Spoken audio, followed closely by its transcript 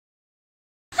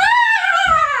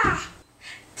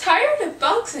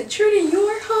intrude in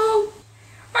your home?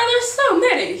 Are there so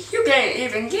many you can't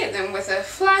even get them with a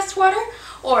flash water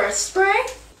or a spray?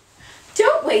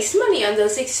 Don't waste money on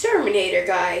those exterminator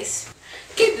guys.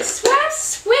 Get the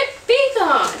Swip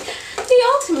Be-Gone, the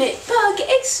ultimate bug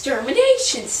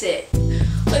extermination set.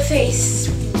 With a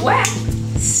swap,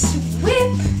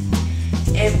 swip,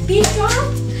 and be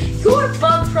gone, your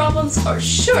bug problems are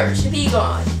sure to be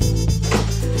gone.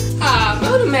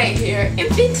 Motomate here,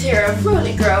 inventor of Roll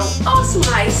Grow, Awesome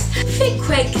Ice, Fit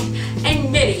Quick,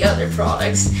 and many other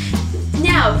products.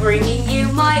 Now bringing you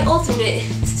my ultimate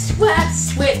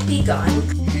Swip Be-Gone.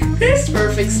 This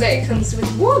perfect set comes with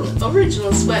one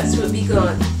original Swip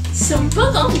Be-Gone, some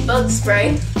bug-on-bug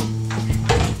spray,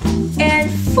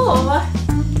 and 4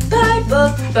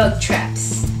 bug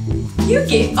traps. You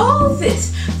get all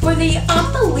this for the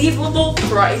unbelievable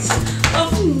price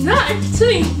of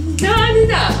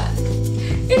 $19.99.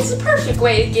 It's a perfect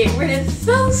way to get rid of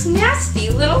those nasty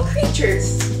little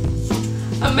creatures.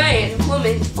 A man,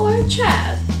 woman, or a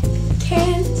child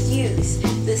can use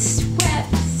the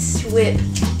Swip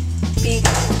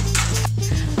Be-Gone.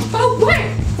 But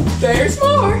wait, there's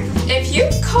more. If you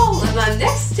call in the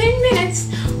next 10 minutes,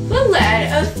 we'll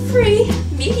add a free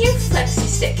medium flexi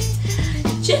stick.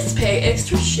 Just pay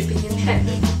extra shipping and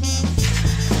handling.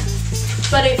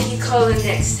 But if you call in the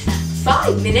next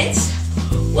 5 minutes,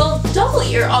 we'll double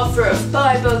your offer of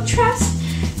buy bug traps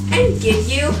and give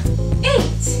you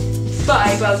 8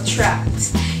 buy bug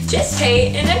traps. Just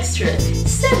pay an extra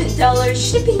 $7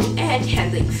 shipping and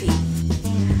handling fee.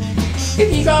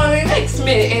 If you call in the next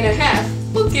minute and a half,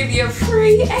 we'll give you a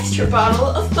free extra bottle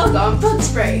of bug-on-bug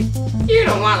spray. You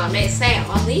don't want to miss out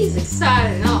on these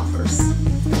exciting offers.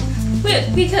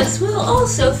 Because we'll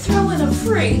also throw in a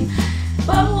free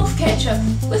bottle of ketchup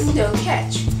with no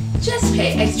catch. Just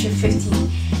pay extra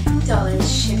 $15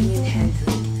 shipping and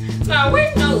handling. Now we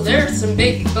know there's some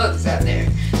big bugs out there,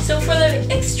 so for the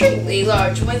extremely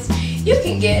large ones, you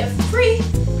can get a free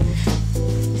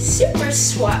super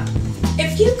swap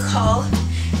if you call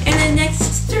in the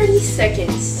next 30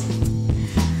 seconds.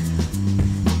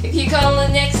 If you call in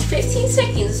the next 15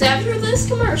 seconds after this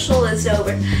commercial is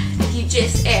over, if you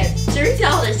just add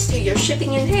 $3 to your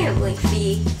shipping and handling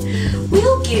fee,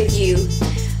 we'll give you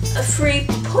a free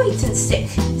poison stick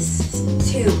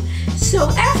too. So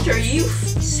after you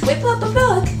swip up a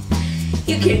bug,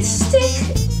 you can stick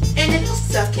and it'll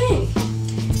suck in.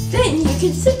 Then you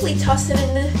can simply toss it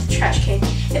in the trash can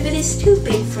if it is too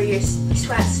big for your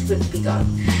Swip Be-Gone.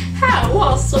 How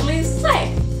awesome is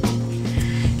that?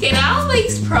 Get all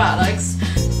these products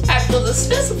after the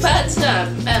specified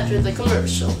time after the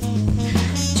commercial.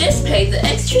 Just pay the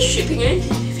extra shipping and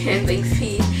handling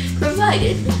fee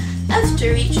provided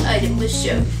after each item was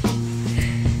shown.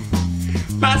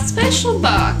 My special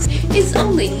box is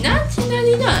only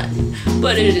 $19.99,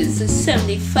 but it is a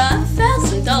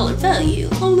 $75,000 value,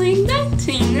 only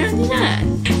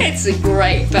 $19.99. It's a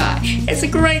great buy, it's a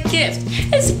great gift,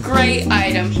 it's a great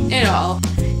item and all.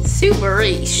 Super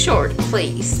short,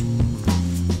 please.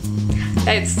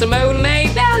 That's the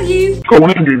Motomate value. Call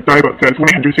 1-800-DIE-BUG,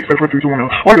 1-800-654-3210,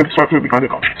 or go to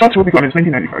SwipBe-Gone.com. Swip Be-Gone is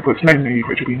 $19.95 plus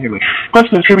 $9.95 shipping and handling. Plus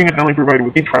the shipping and handling provided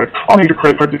with each product. All major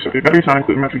credit cards accepted. Battery sign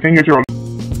including monthly 10 years.